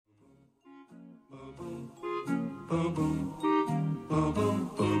We're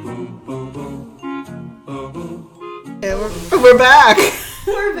back.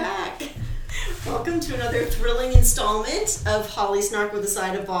 We're back. Welcome to another thrilling installment of Holly Snark with a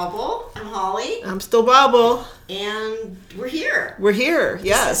Side of Bobble. I'm Holly. I'm still Bobble. And we're here. We're here,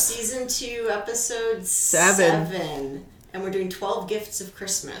 yes. This is season 2, episode 7. And we're doing 12 Gifts of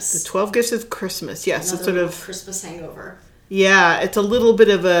Christmas. The 12 Gifts of Christmas, yes. Another it's sort of Christmas hangover. Yeah, it's a little bit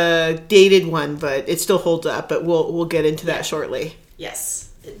of a dated one, but it still holds up. But we'll get into that shortly.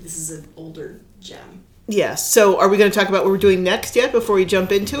 Yes, this is an older gem. Yes. So, are we going to talk about what we're doing next yet before we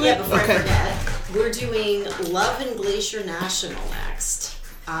jump into it? Yeah, before I forget, we're doing Love in Glacier National next.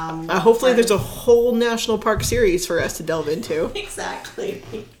 Hopefully, there's a whole national park series for us to delve into. Exactly,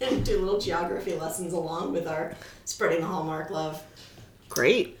 and do little geography lessons along with our spreading the Hallmark love.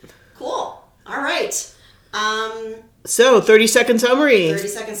 Great. Cool. All right. So, 30-second summary.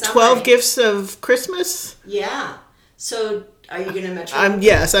 30-second summary. 12 Gifts of Christmas? Yeah. So, are you going to mention?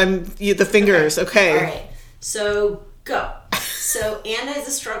 Yes, I'm the fingers. Okay. All right. So, go. So, Anna is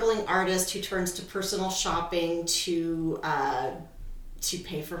a struggling artist who turns to personal shopping to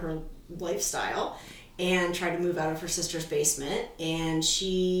pay for her lifestyle and try to move out of her sister's basement. And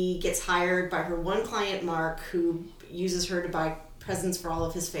she gets hired by her one client, Mark, who uses her to buy presents for all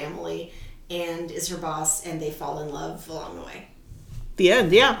of his family and is her boss, and they fall in love along the way. The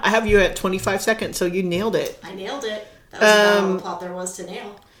end, yeah. I have you at 25 seconds, so you nailed it. I nailed it. That was about all the plot there was to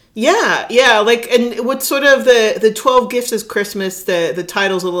nail. Yeah, and what's sort of the 12 Gifts of Christmas, the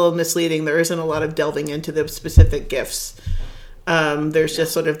title's a little misleading. There isn't a lot of delving into the specific gifts. There's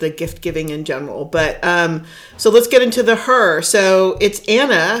just sort of the gift giving in general. But so let's get into her. So it's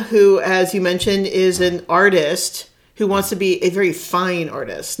Anna, who, as you mentioned, is an artist who wants to be a very fine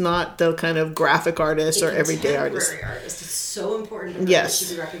artist, not the kind of graphic artist or everyday artist. Contemporary artist. It's so important to her that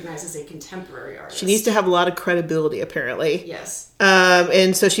she be recognized as a contemporary artist. She needs to have a lot of credibility, apparently. Yes.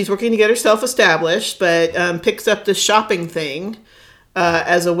 And so she's working to get herself established, but picks up the shopping thing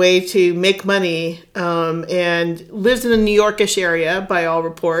as a way to make money, and lives in the New Yorkish area by all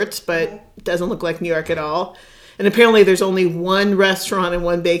reports, but doesn't look like New York at all. And apparently there's only one restaurant and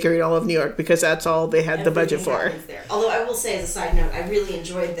one bakery in all of New York because that's all they had the budget for. There. Although I will say, as a side note, I really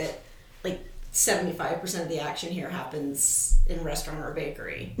enjoyed that, like, 75% of the action here happens in a restaurant or a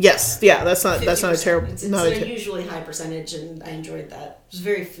bakery. Yes, yeah, that's not a terrible. It's an unusually high percentage, and I enjoyed that. It was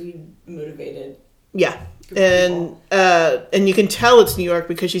very food motivated. Yeah, and you can tell it's New York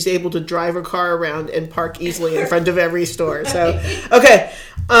because she's able to drive her car around and park easily in front of every store. So, okay,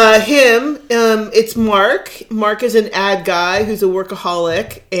 it's Mark. Mark is an ad guy who's a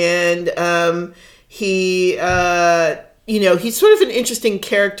workaholic, and he's sort of an interesting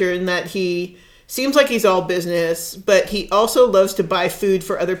character in that he seems like he's all business, but he also loves to buy food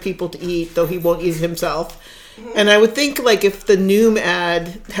for other people to eat, though he won't eat it himself. And I would think, like, if the Noom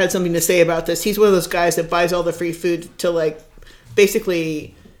ad had something to say about this, he's one of those guys that buys all the free food to, like,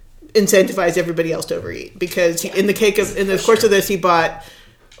 basically incentivize everybody else to overeat. Because in the course of this, he bought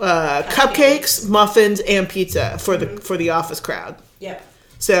cupcakes, muffins, and pizza for the office crowd. Yep.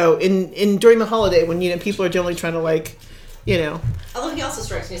 So during the holiday, when people are generally trying to, like, Although he also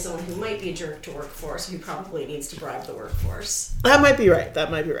strikes me as someone who might be a jerk to work for, so he probably needs to bribe the workforce. That might be right.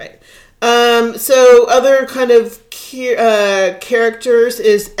 So other kind of characters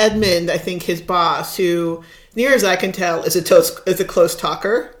is Edmund, I think, his boss, who, near as I can tell, is a close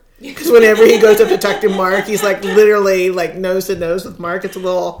talker. Because whenever he goes up to talk to Mark, he's like literally like nose to nose with Mark. It's a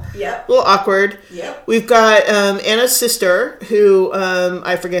little awkward. Yep. We've got Anna's sister, who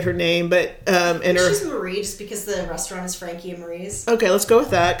I forget her name, but she's Marie, just because the restaurant is Frankie and Marie's. Okay, let's go with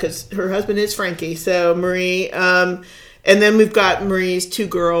that because her husband is Frankie. So Marie. And then we've got Marie's two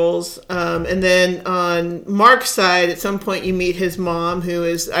girls. And then on Mark's side, at some point you meet his mom, who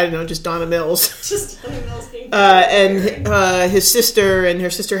is, I don't know, just Donna Mills. Just Donna Mills being and his sister, and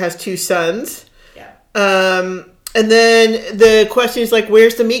her sister has two sons. Yeah. And then the question is, like,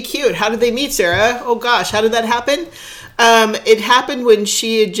 where's the meet cute? How did they meet, Sarah? Oh, gosh, how did that happen? It happened when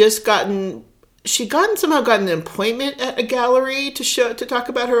she had just somehow gotten an appointment at a gallery to talk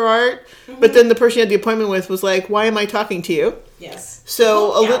about her art, but then the person she had the appointment with was like, "Why am I talking to you?" Yes.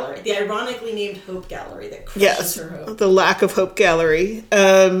 So the ironically named Hope Gallery that crushes her hope. The lack of Hope Gallery.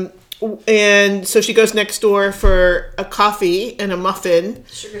 And so she goes next door for a coffee and a muffin.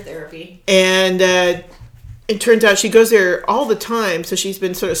 Sugar therapy. And it turns out she goes there all the time, so she's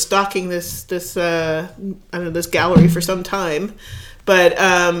been sort of stalking this gallery for some time. But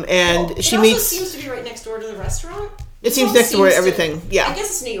she meets. It also seems to be right next door to the restaurant. It seems next to where everything, yeah. I guess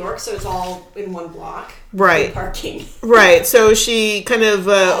it's New York, so it's all in one block. Right. Parking. Right. So she kind of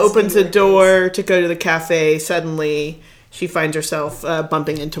opens the door to go to the cafe. Suddenly, she finds herself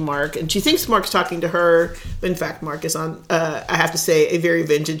bumping into Mark, and she thinks Mark's talking to her. But in fact, Mark is on, I have to say, a very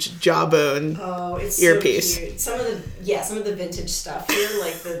vintage Jawbone earpiece. So cute. Some of the vintage stuff here,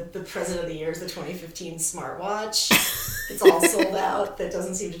 like the President of the Year is the 2015 smartwatch. It's all sold out. That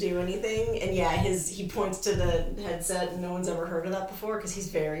doesn't seem to do anything. And yeah, he points to the headset, and no one's ever heard of that before because he's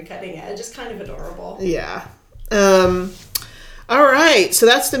very cutting edge. It's kind of adorable. Yeah. All right, so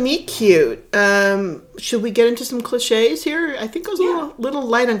that's the meet cute. Should we get into some cliches here? I think I was a little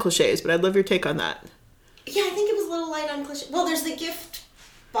light on cliches, but I'd love your take on that. Yeah, I think it was a little light on cliches. Well, there's the gift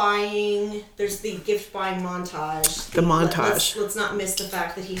buying. There's the gift buying montage. The montage. Let's not miss the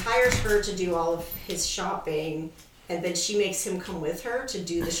fact that he hires her to do all of his shopping, and then she makes him come with her to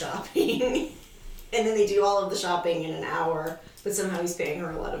do the shopping. And then they do all of the shopping in an hour. But somehow he's paying her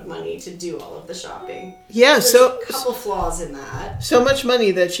a lot of money to do all of the shopping. Yeah, so there's a couple flaws in that. So much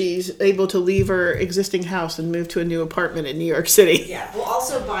money that she's able to leave her existing house and move to a new apartment in New York City. Yeah, well,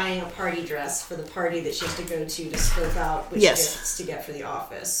 also buying a party dress for the party that she has to go to scope out which gifts to get for the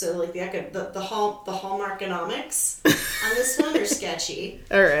office. So like the Hallmark economics on this one are sketchy.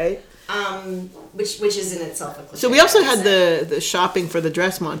 All right. Which is in itself a cliche. So we also had the shopping for the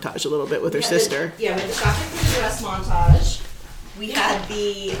dress montage a little bit with her sister. We had the shopping for the dress montage. We had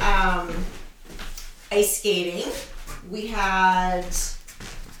the ice skating. We had...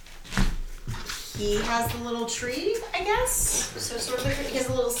 He has the little tree, I guess. So sort of he has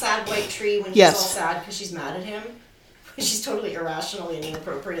a little sad white tree when he's all sad because she's mad at him. She's totally irrationally and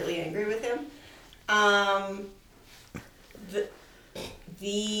inappropriately angry with him. I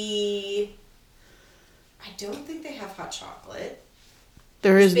don't think they have hot chocolate.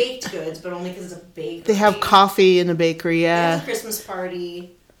 There's baked goods, but only because it's a bakery. They have coffee in a bakery, yeah. They have a Christmas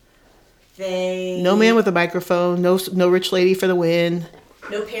party. No man with a microphone. No rich lady for the win.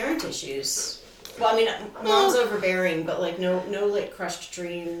 No parent issues. Well, I mean, mom's overbearing, but like no like crushed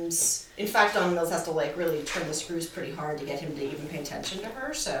dreams. In fact, Don Mills has to like really turn the screws pretty hard to get him to even pay attention to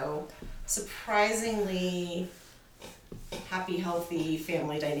her. So surprisingly happy, healthy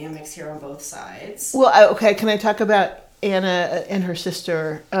family dynamics here on both sides. Well, okay, can I talk about Anna and her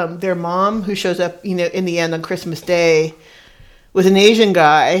sister? Their mom, who shows up, in the end on Christmas Day, was an Asian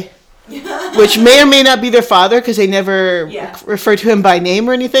guy, which may or may not be their father because they never refer to him by name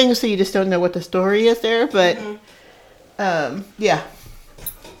or anything, so you just don't know what the story is there. But yeah.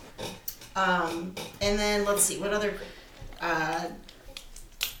 And then let's see what other.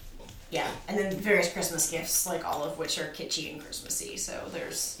 Yeah, and then various Christmas gifts, like all of which are kitschy and Christmassy. So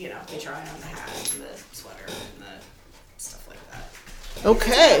there's, they try on the hat and the sweater and the stuff like that.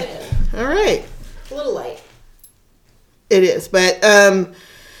 Okay. All right. A little light. It is, but,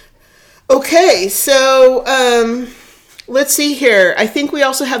 okay, so, let's see here. I think we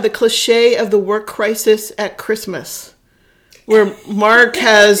also have the cliche of the work crisis at Christmas, where Mark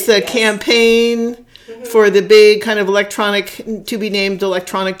has the campaign for the big kind of electronic, to be named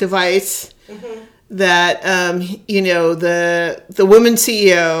electronic device that, the woman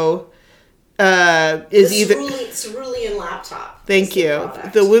CEO is either... Cerulean laptop. Thank you.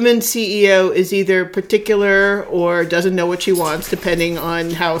 The woman CEO is either particular or doesn't know what she wants, depending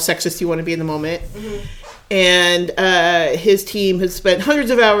on how sexist you want to be in the moment. And his team has spent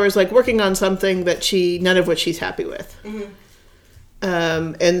hundreds of hours working on something that none of which she's happy with.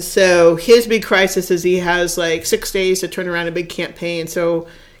 And so his big crisis is he has 6 days to turn around a big campaign. So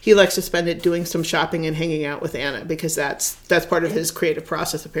he likes to spend it doing some shopping and hanging out with Anna because that's part of his creative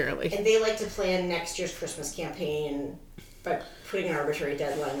process, apparently. And they like to plan next year's Christmas campaign by putting an arbitrary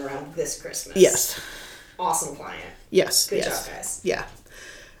deadline around this Christmas. Yes. Awesome client. Yes. Good job, guys. Yeah.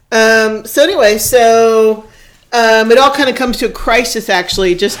 So anyway, it all kind of comes to a crisis,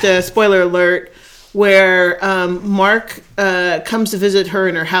 actually. Just a spoiler alert, where Mark comes to visit her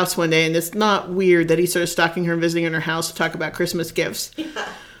in her house one day, and it's not weird that he's sort of stalking her and visiting in her house to talk about Christmas gifts. Yeah.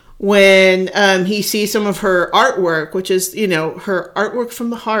 When he sees some of her artwork, which is, her artwork from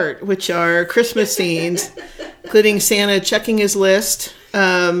the heart, which are Christmas scenes, including Santa checking his list.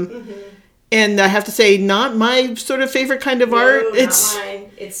 And I have to say, not my sort of favorite kind of art. It's not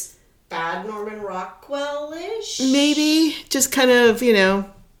mine. It's bad Norman Rockwell-ish. Maybe. Just kind of,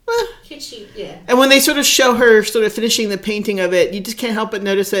 kitschy, yeah. And when they sort of show her sort of finishing the painting of it, you just can't help but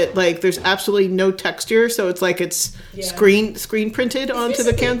notice that there's absolutely no texture, so it's it's screen printed onto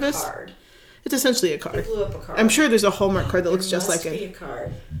the canvas. Card. It's essentially a card. They blew up a card. I'm sure there's a Hallmark card that looks just like it. Must be a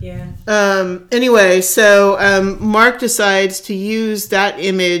card. Yeah. Anyway, so Mark decides to use that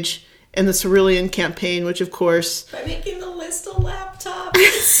image and the Cerulean campaign, which of course by making the list a laptop.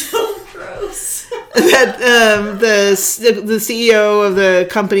 It's so gross. that the CEO of the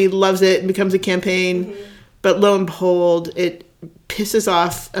company loves it and becomes a campaign, but lo and behold, it pisses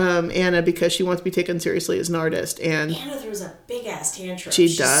off Anna because she wants to be taken seriously as an artist. And Anna throws a big ass tantrum.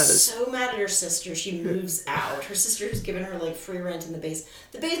 She's so mad at her sister. She moves out. Her sister who's given her like free rent in the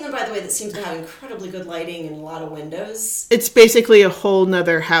basement, by the way, that seems to have incredibly good lighting and a lot of windows. It's basically a whole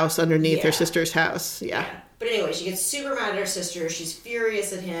nother house underneath her sister's house. Yeah. But anyway, she gets super mad at her sister. She's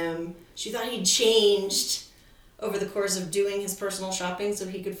furious at him. She thought he'd changed over the course of doing his personal shopping so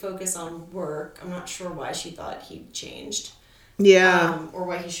he could focus on work. I'm not sure why she thought he'd changed. Yeah. Or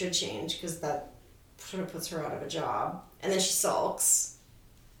why he should change, because that sort of puts her out of a job. And then she sulks.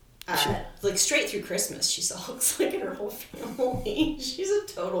 Like, straight through Christmas, she sulks, like, at her whole family. She's a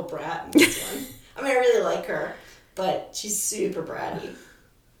total brat in this one. I mean, I really like her, but she's super bratty.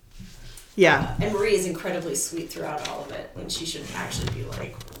 Yeah. And Marie is incredibly sweet throughout all of it, when she should actually be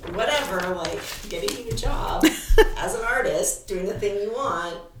like, whatever, like, getting you a job as an artist, doing the thing you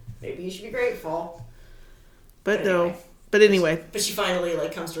want, maybe you should be grateful. But no. But anyway. But she finally,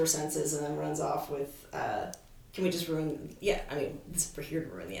 like, comes to her senses and then runs off with, can we just ruin... Yeah, I mean, we're here to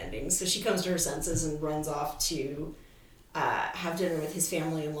ruin the ending. So she comes to her senses and runs off to have dinner with his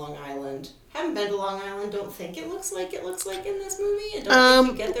family in Long Island. Haven't been to Long Island, don't think it looks like in this movie. And don't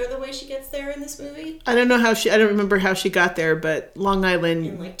think you get there the way she gets there in this movie. I don't remember how she got there, but Long Island...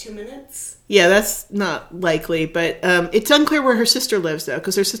 In, like, 2 minutes? Yeah, that's not likely, but it's unclear where her sister lives, though,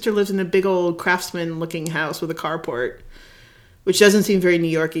 because her sister lives in a big old craftsman-looking house with a carport. Which doesn't seem very New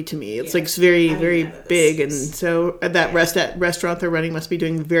Yorky to me. It's like very, very big, and so that restaurant they're running must be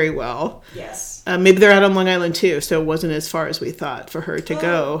doing very well. Yes. Maybe they're out on Long Island too, so it wasn't as far as we thought for her to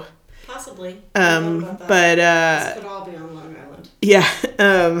go. Possibly. But this could all be on Long Island. Yeah.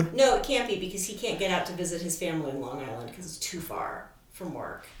 No, it can't be because he can't get out to visit his family in Long Island because it's too far from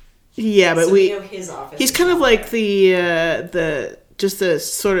work. Yeah, but so we know his office. He's kind of like the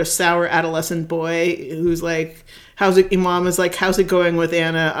sort of sour adolescent boy who's like. Your mom is like, how's it going with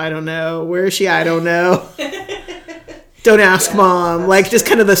Anna? I don't know. Where is she? I don't know. Don't ask mom. Like, just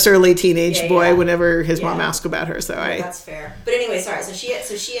kind of the surly teenage boy whenever his mom asks about her. So that's fair. But anyway, sorry. So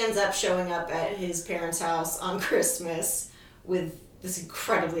she ends up showing up at his parents' house on Christmas with this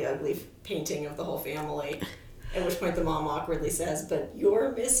incredibly ugly painting of the whole family. At which point the mom awkwardly says, "But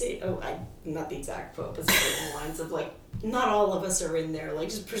you're missing." Not the exact quote, but something along the lines of like, "Not all of us are in there." Like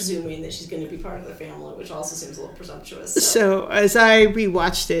just presuming that she's going to be part of the family, which also seems a little presumptuous. So as I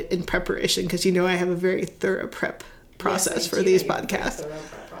rewatched it in preparation, because I have a very thorough prep process for these podcasts,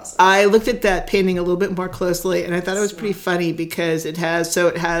 I looked at that painting a little bit more closely, and I thought it was pretty funny because it has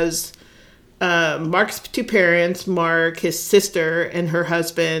Mark's two parents, Mark, his sister, and her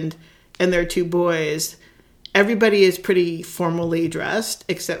husband, and their two boys. Everybody is pretty formally dressed,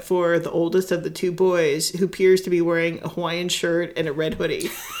 except for the oldest of the two boys, who appears to be wearing a Hawaiian shirt and a red hoodie.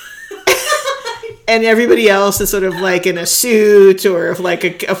 And everybody else is sort of like in a suit or like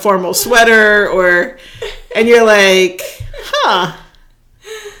a formal sweater, and you're like, huh.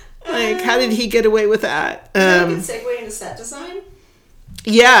 Like, how did he get away with that? Is that a good segue into set design?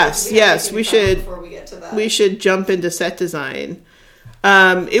 Yes, we should. Before we get to that, we should jump into set design.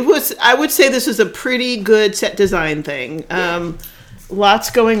 I would say this was a pretty good set design thing. Lots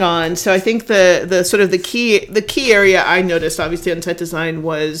going on. So I think the sort of the key area I noticed obviously on set design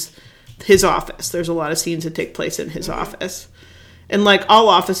was his office. There's a lot of scenes that take place in his office. And like all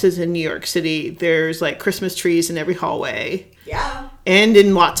offices in New York City, there's like Christmas trees in every hallway. Yeah. And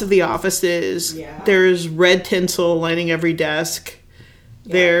in lots of the offices, yeah. There's red tinsel lining every desk.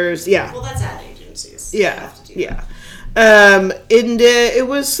 Yeah. There's Well, that's ad agencies. Yeah. And it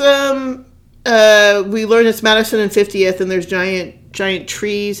was we learned it's Madison and 50th, and there's giant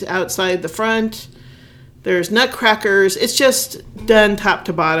trees outside the front. There's nutcrackers. It's just done top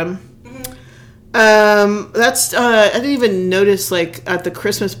to bottom. That's I didn't even notice like at the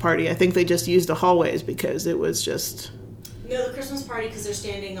Christmas party. I think they just used the hallways because it was just. No, the Christmas party because they're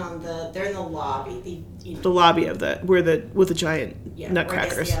standing they're in the lobby. The lobby of with the giant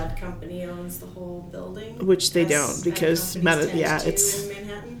nutcrackers. I guess the ad company owns the whole building, which they don't because in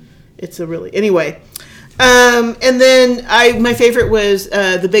Manhattan. It's a really anyway. And then my favorite was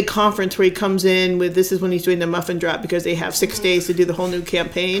the big conference where he comes in with this is when he's doing the muffin drop because they have 6 days to do the whole new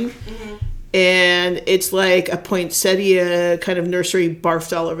campaign. Mm-hmm. And it's like a poinsettia kind of nursery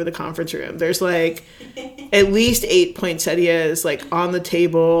barfed all over the conference room. There's like at least 8 poinsettias like on the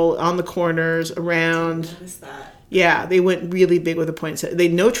table, on the corners, around. What is that? Yeah, they went really big with the poinsettia.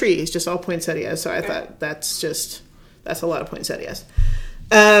 No trees, just all poinsettias. So I thought that's a lot of poinsettias.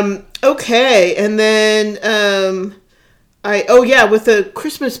 Okay, and then with the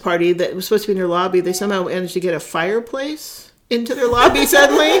Christmas party that was supposed to be in their lobby, they somehow managed to get a fireplace into their lobby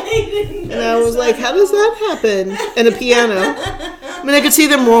suddenly. And I was like, how does that happen? And a piano. I mean, I could see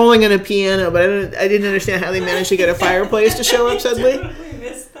them rolling in a piano, but I didn't understand how they managed to get a fireplace to show up suddenly. Totally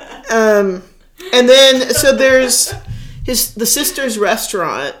missed that. And then, so there's the sister's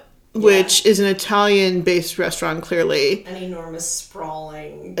restaurant, which is an Italian-based restaurant, clearly. An enormous,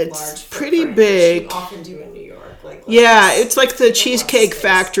 sprawling, it's large pretty footprint, big. which you often do in New York. It's like the Cheesecake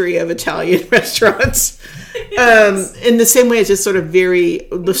Factory of Italian restaurants. In the same way, it's just sort of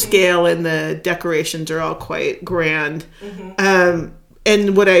the scale and the decorations are all quite grand. Mm-hmm.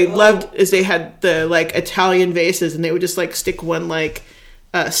 And what I loved is they had the like Italian vases, and they would just like stick one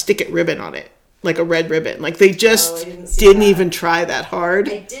stick-it ribbon on it, like a red ribbon. Like they just didn't even try that hard.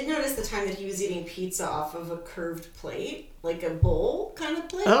 I did notice the time that he was eating pizza off of a curved plate, like a bowl kind of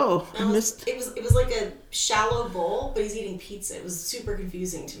plate. Oh, I missed. It was like a shallow bowl, but he's eating pizza. It was super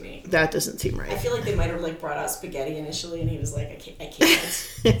confusing to me. That doesn't seem right. I feel like they might have like brought out spaghetti initially, and he was like, I can't.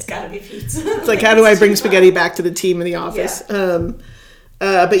 It's got to be pizza. It's like, how do I bring spaghetti back to the team in the office? Yeah.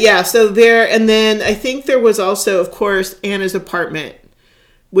 But yeah, so there, and then I think there was also, of course, Anna's apartment,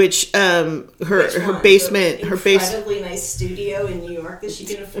 which her basement, her incredibly nice studio in New York that she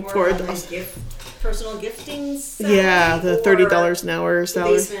can afford. Personal giftings. Yeah, the $30 an hour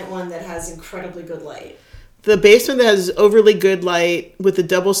salary. The basement one that has incredibly good light. The basement that has overly good light with a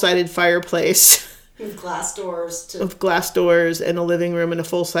double-sided fireplace. With glass doors. With glass doors and a living room and a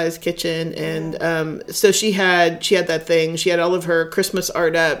full-size kitchen. And so she had that thing. She had all of her Christmas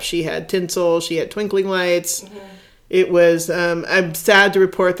art up. She had tinsel. She had twinkling lights. Mm-hmm. It was, I'm sad to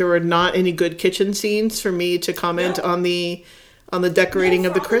report there were not any good kitchen scenes for me to comment on the decorating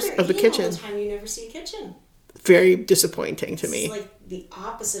of the kitchen. All the time you never see a kitchen. Very disappointing to me. It's like the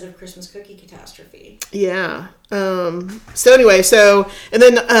opposite of Christmas cookie catastrophe. Yeah. So anyway, and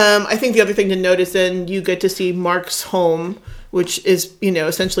then I think the other thing to notice, then you get to see Mark's home, which is,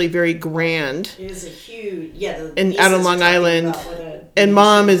 essentially very grand. It is a huge, and out on Long Island. And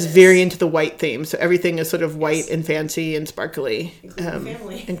Mom is very into the white theme, so everything is sort of white and fancy and sparkly.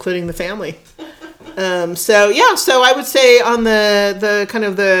 Including the family. So I would say on the kind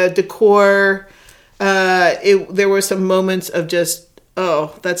of the decor, there were some moments of just,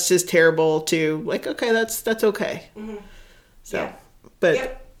 oh, that's just terrible, to like, okay, that's okay. Mm-hmm.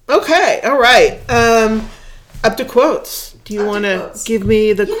 Okay, all right. Up to quotes. Do you want to give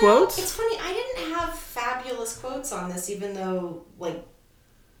me the quotes? It's funny, I didn't have fabulous quotes on this, even though, like,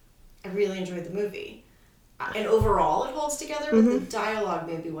 I really enjoyed the movie. And overall it holds together, but the dialogue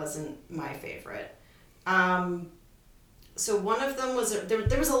maybe wasn't my favorite. So one of them was,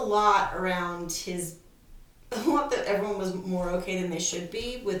 there was a lot around a lot that everyone was more okay than they should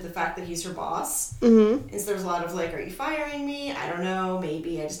be with the fact that he's her boss. Mm-hmm. And so there was a lot of like, are you firing me? I don't know,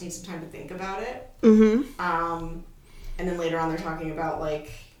 maybe I just need some time to think about it. Mm-hmm. And then later on they're talking about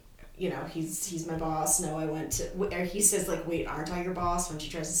like, he's my boss. No, I went to, or he says like, wait, aren't I your boss? When she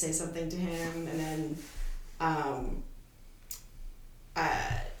tries to say something to him. And then,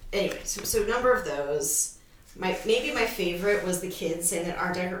 anyway, so a number of those. Maybe my favorite was the kids saying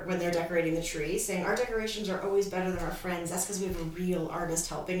that when they're decorating the tree, saying our decorations are always better than our friends. That's because we have a real artist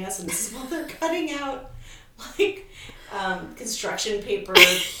helping us, and this is while they're cutting out like construction paper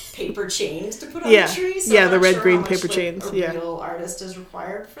chains to put on the tree. So the red green paper chains. A real artist is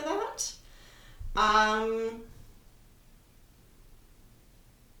required for that.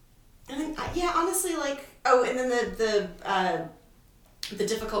 And honestly, like, and then the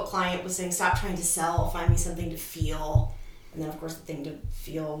difficult client was saying, stop trying to sell, find me something to feel. And then, of course, the thing to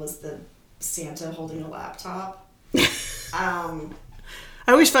feel was the Santa holding a laptop. I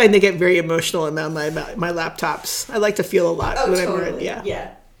always find they get very emotional about my laptops. I like to feel a lot. Totally.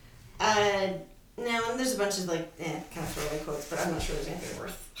 Yeah. No, and there's a bunch of, like, kind of throwaway quotes, but I'm not sure there's anything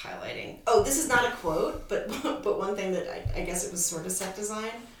worth highlighting. Oh, this is not a quote, but one thing that I guess it was sort of set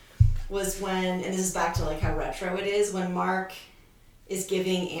design was when, and this is back to, like, how retro it is, when Mark is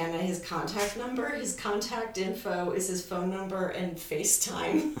giving Anna his contact number. His contact info is his phone number and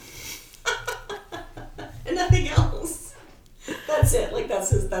FaceTime. And nothing else. That's it. Like, that's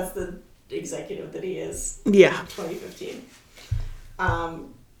the executive that he is. Yeah. 2015.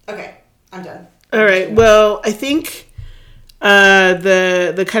 Okay, I'm done. All right. Well, I think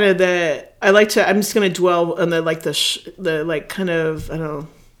the kind of I'm just going to dwell on the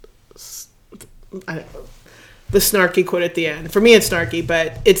the snarky quote at the end. For me, it's snarky,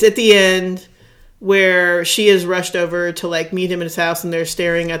 but it's at the end where she is rushed over to like meet him at his house, and they're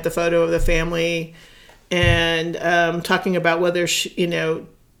staring at the photo of the family, and talking about whether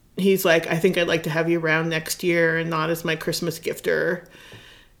he's like, I think I'd like to have you around next year and not as my Christmas gifter,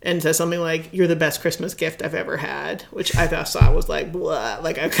 and says something like, you're the best Christmas gift I've ever had, which I thought was like, blah,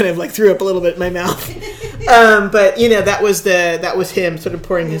 like I kind of like threw up a little bit in my mouth. But that was him sort of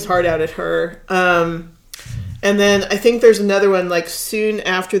pouring his heart out at her. And then I think there's another one, like soon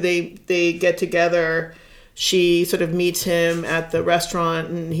after they get together, she sort of meets him at the restaurant,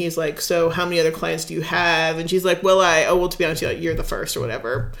 and he's like, so how many other clients do you have? And she's like, well, to be honest, you're the first or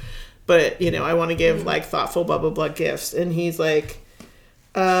whatever. But, I want to give like thoughtful blah, blah, blah gifts. And he's like,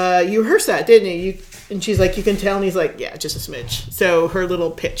 you rehearsed that, didn't you? And she's like, you can tell. And he's like, yeah, just a smidge. So her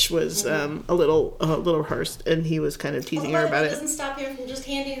little pitch was a little rehearsed, and he was kind of teasing her about it. It doesn't stop him from just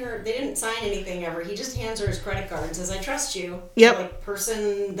handing her. They didn't sign anything ever. He just hands her his credit card and says, "I trust you." Yep. Like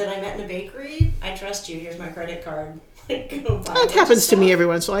person that I met in a bakery, I trust you. Here's my credit card. Like, go buy That happens to me every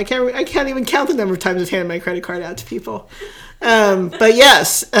once in a while. I can't even count the number of times I've handed my credit card out to people. But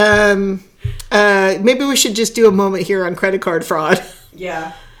yes, maybe we should just do a moment here on credit card fraud.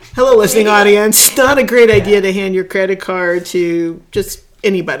 Yeah. Hello, listening audience. Not a great idea to hand your credit card to just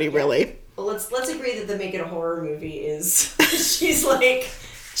anybody, really. Well, let's agree that the Make It a Horror movie is she's like,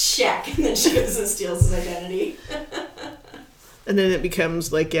 check, and then she goes and steals his identity. And then it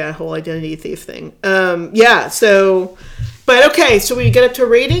becomes like, a whole identity thief thing. But okay, so we get up to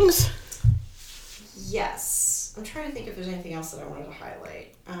ratings? Yes. I'm trying to think if there's anything else that I wanted to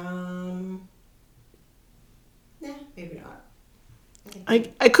highlight. Maybe not.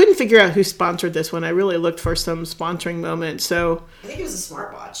 I couldn't figure out who sponsored this one. I really looked for some sponsoring moment. So I think it was a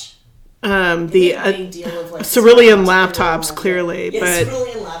smartwatch. The big deal of like Cerulean laptops, clearly, but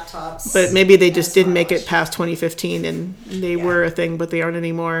Cerulean laptops. But maybe they just didn't make it past 2015, and they were a thing, but they aren't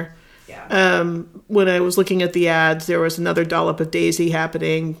anymore. Yeah. When I was looking at the ads, there was another dollop of Daisy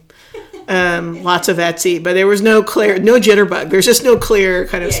happening. Lots of Etsy, but there was no jitterbug. There's just no clear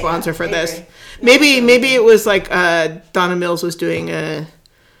kind of sponsor for this. Maybe it was like Donna Mills was doing a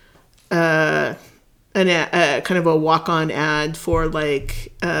kind of a walk-on ad for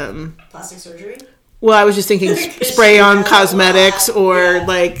like plastic surgery. Well, I was just thinking spray-on cosmetics or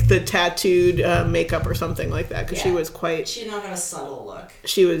like the tattooed makeup or something like that, because she was quite. She did not have a subtle look.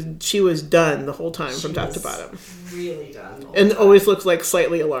 She was done the whole time from top to bottom. Really done. And always looked like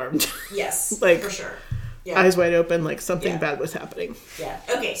slightly alarmed. Yes, like for sure. Yeah. Eyes wide open, like something bad was happening. Yeah.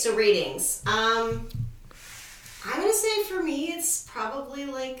 Okay, so ratings. I'm gonna say for me, it's probably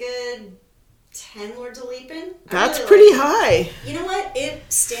like a 10 Lords of Leapin. That's really pretty high. You know what? It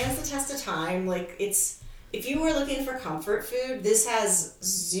stands the test of time. Like, if you were looking for comfort food, this has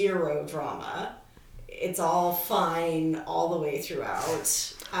zero drama. It's all fine all the way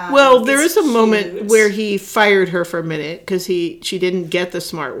throughout. Well, there is a moment where he fired her for a minute because she didn't get the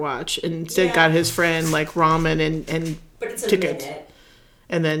smartwatch and instead got his friend like ramen and but it's a tickets. Minute.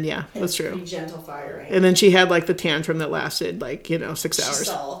 And then that's true. Pretty gentle firing. And then she had like the tantrum that lasted like 6 hours. She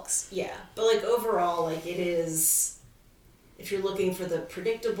sulks, but like overall, like it is. If you're looking for the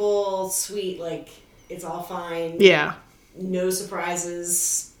predictable, sweet, like it's all fine. Yeah. No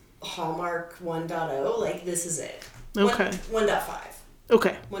surprises. Hallmark 1.0. Like this is it. Okay. 1.5.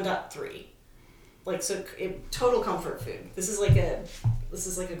 Okay. 1.3. Like total comfort food. This is like a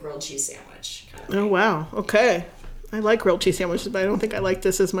grilled cheese sandwich kind of thing. Oh wow. Okay. I like grilled cheese sandwiches, but I don't think I like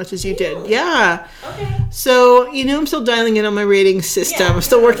this as much as you did. Really? Yeah. Okay. So, I'm still dialing in on my rating system. I'm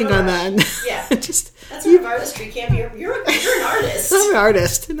still working on that. Yeah. Just that's sort of artistry. Can't be. You're an artist. I'm an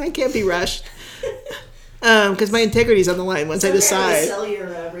artist, and I can't be rushed. Because my integrity's on the line once I decide. Sell your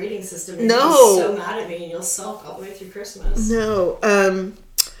rating system. No. You'll be so mad at me, and you'll sulk all the way through Christmas. No.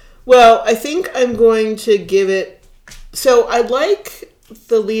 Well, I think I'm going to give it. So I like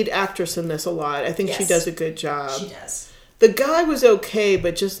the lead actress in this a lot. I think she does a good job. She does. The guy was okay,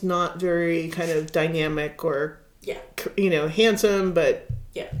 but just not very kind of dynamic or handsome, but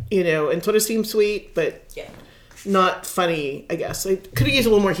and sort of seemed sweet, but not funny, I guess. I could have used a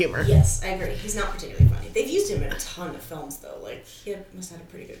little more humor. Yes, I agree. He's not particularly funny. They've used him in a ton of films, though. Like, he must have had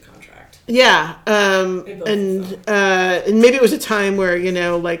a pretty good contract. Yeah. And maybe it was a time where,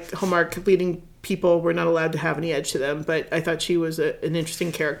 like Hallmark leading people were not allowed to have any edge to them, but I thought she was an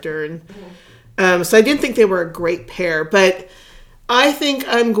interesting character. And so I didn't think they were a great pair, but I think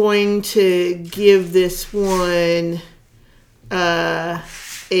I'm going to give this one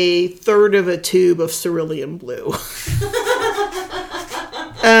a third of a tube of cerulean blue.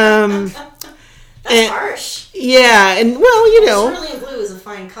 That's harsh. Yeah, and well, cerulean blue is a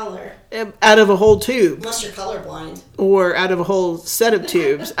fine color. Out of a whole tube. Unless you're colorblind. Or out of a whole set of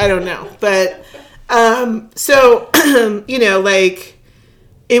tubes. I don't know. But, so, like,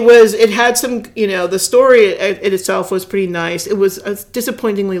 It had some, the story it itself was pretty nice. It was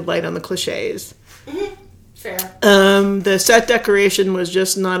disappointingly light on the cliches. Mm-hmm. Fair. The set decoration was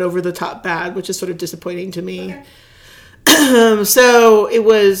just not over the top bad, which is sort of disappointing to me. Okay. So it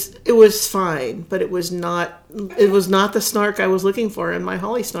was fine, but it was not the snark I was looking for in my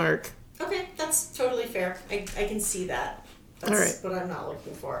holly snark. Okay, that's totally fair. I can see that. That's all right. What I'm not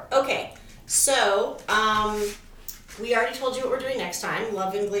looking for. Okay, so we already told you what we're doing next time.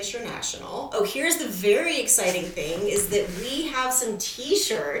 Love in Glacier National. Oh, here's the very exciting thing is that we have some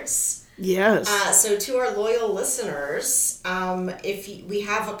T-shirts. Yes. So to our loyal listeners, we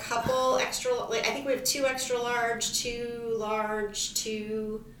have a couple extra, I think we have 2 extra large, 2 large,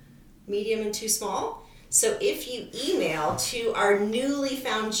 2 medium, and 2 small. So if you email to our newly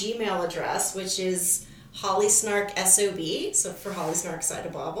found Gmail address, which is hollysnarksob, so for Holly Snark Side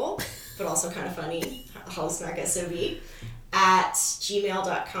of Bobble, but also kind of funny, hollysnarksob, at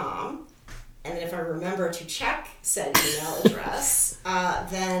gmail.com. And then if I remember to check said email address,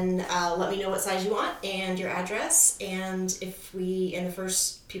 then let me know what size you want and your address. And the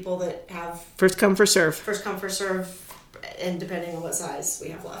first people that have... First come, first serve. First come, first serve, and depending on what size we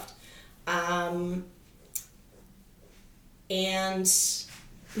have left. And...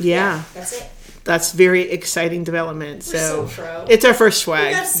 Yeah. That's it. That's very exciting development. We're so pro. It's our first swag.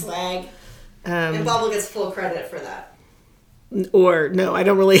 We got swag. And Bobble gets full credit for that. Or, no, I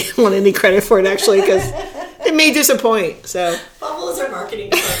don't really want any credit for it, actually, because it may disappoint, so. Bobble is our marketing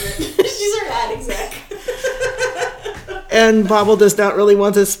department. She's our ad exec. And Bobble does not really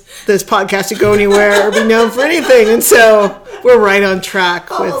want this podcast to go anywhere or be known for anything, and so we're right on track.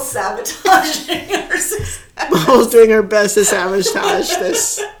 Bobble's sabotaging our success. Bobble's doing her best to sabotage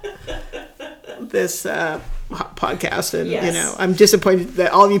this podcast, and, yes. I'm disappointed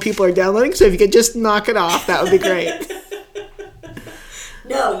that all of you people are downloading, so if you could just knock it off, that would be great.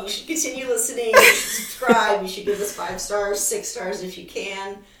 No, you should continue listening. You should subscribe. You should give us 5 stars, 6 stars if you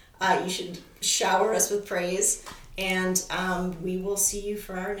can. You should shower us with praise. And we will see you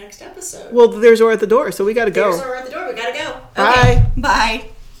for our next episode. Well, there's Or at the door, so we got to go. There's Or at the door. We got to go. Bye. Okay. Bye.